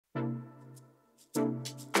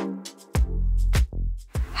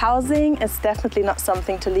Housing is definitely not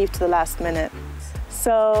something to leave to the last minute.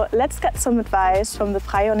 So let's get some advice from the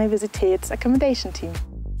Freie Universität accommodation team.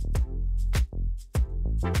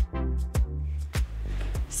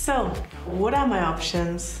 So, what are my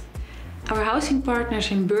options? Our housing partners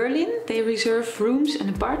in Berlin, they reserve rooms and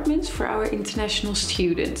apartments for our international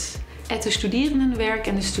students. At the Studierendenwerk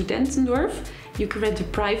and the Studentendorf, you can rent a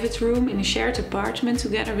private room in a shared apartment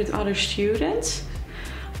together with other students.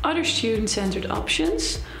 Other student-centered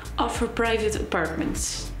options offer private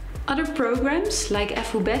apartments. Other programs like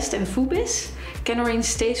FUBiS and FUBiS can arrange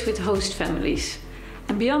stays with host families.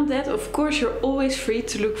 And beyond that, of course, you're always free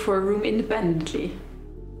to look for a room independently.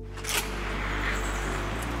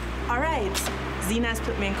 All right, Zina has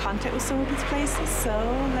put me in contact with some of these places, so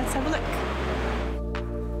let's have a look.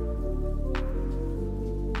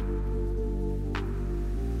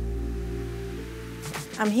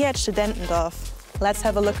 I'm here at Studentendorf. Let's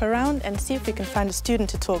have a look around and see if we can find a student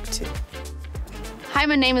to talk to. Hi,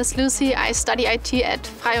 my name is Lucy. I study IT at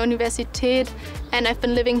Freie Universität and I've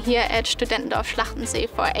been living here at Studentendorf Schlachtensee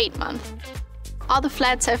for 8 months. All the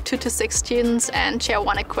flats have 2 to 6 students and share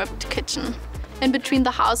one equipped kitchen. In between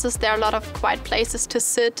the houses there are a lot of quiet places to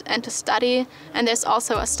sit and to study, and there's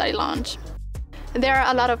also a study lounge. There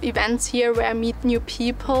are a lot of events here where I meet new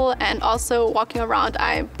people, and also walking around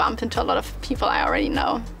I bump into a lot of people I already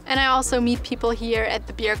know. And I also meet people here at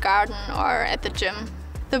the beer garden or at the gym.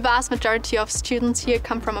 The vast majority of students here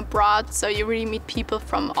come from abroad, so you really meet people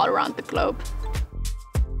from all around the globe.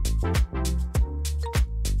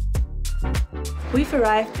 We've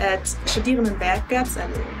arrived at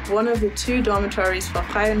Studierendenwerk, one of the 2 dormitories for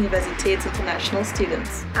Freie Universität's international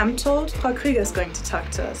students. I'm told Frau Krüger is going to talk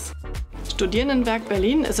to us. Studierendenwerk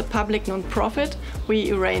Berlin is a public non-profit.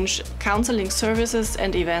 We arrange counseling services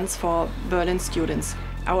and events for Berlin students.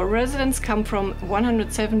 Our residents come from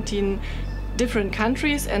 117 different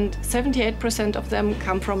countries and 78% of them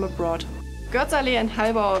come from abroad. Götzallee and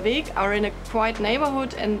Hallbauer Weg are in a quiet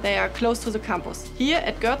neighborhood and they are close to the campus. Here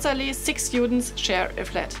at Götzallee, 6 students share a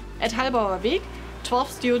flat. At Hallbauer Weg,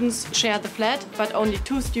 12 students share the flat, but only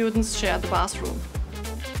 2 students share the bathroom.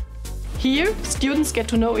 Here, students get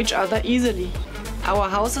to know each other easily. Our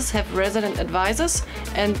houses have resident advisors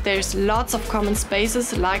and there's lots of common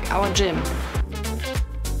spaces like our gym.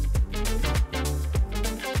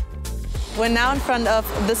 We're now in front of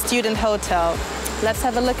the student hotel. Let's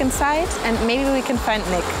have a look inside and maybe we can find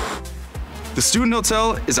Nick. The student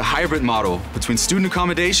hotel is a hybrid model between student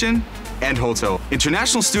accommodation and hotel.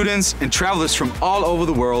 International students and travelers from all over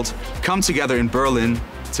the world come together in Berlin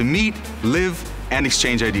to meet, live, and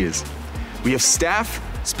exchange ideas. We have staff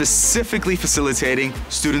specifically facilitating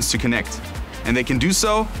students to connect, and they can do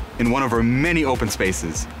so in one of our many open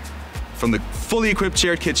spaces. From the fully equipped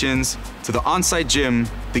shared kitchens to the on-site gym,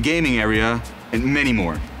 the gaming area, and many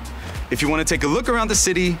more. If you want to take a look around the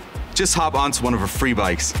city, just hop onto one of our free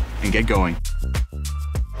bikes and get going.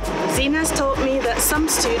 Zina's told me that some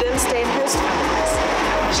students stay in host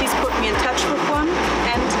families. She's put me in touch with one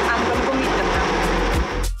and I'm going to go meet them now.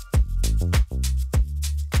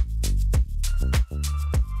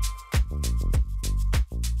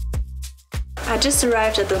 I just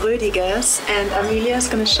arrived at the Rödigers and Amelia's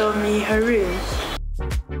going to show me her room.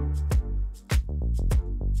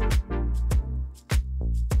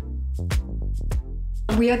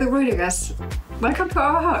 We are the Rödigers. Welcome to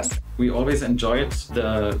our house. We always enjoyed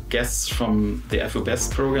the guests from the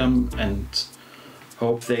FUBiS program and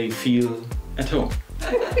hope they feel at home.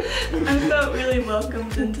 I felt really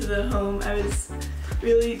welcomed into the home. I was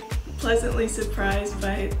really pleasantly surprised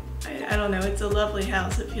by, I don't know, it's a lovely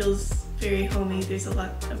house. It feels very homey. There's a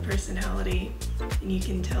lot of personality and you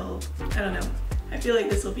can tell, I don't know. I feel like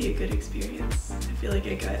this will be a good experience. I feel like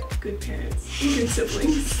I got good parents and good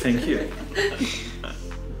siblings. Thank you.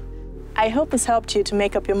 I hope this helped you to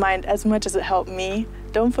make up your mind as much as it helped me.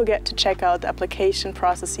 Don't forget to check out the application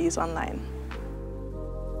processes online.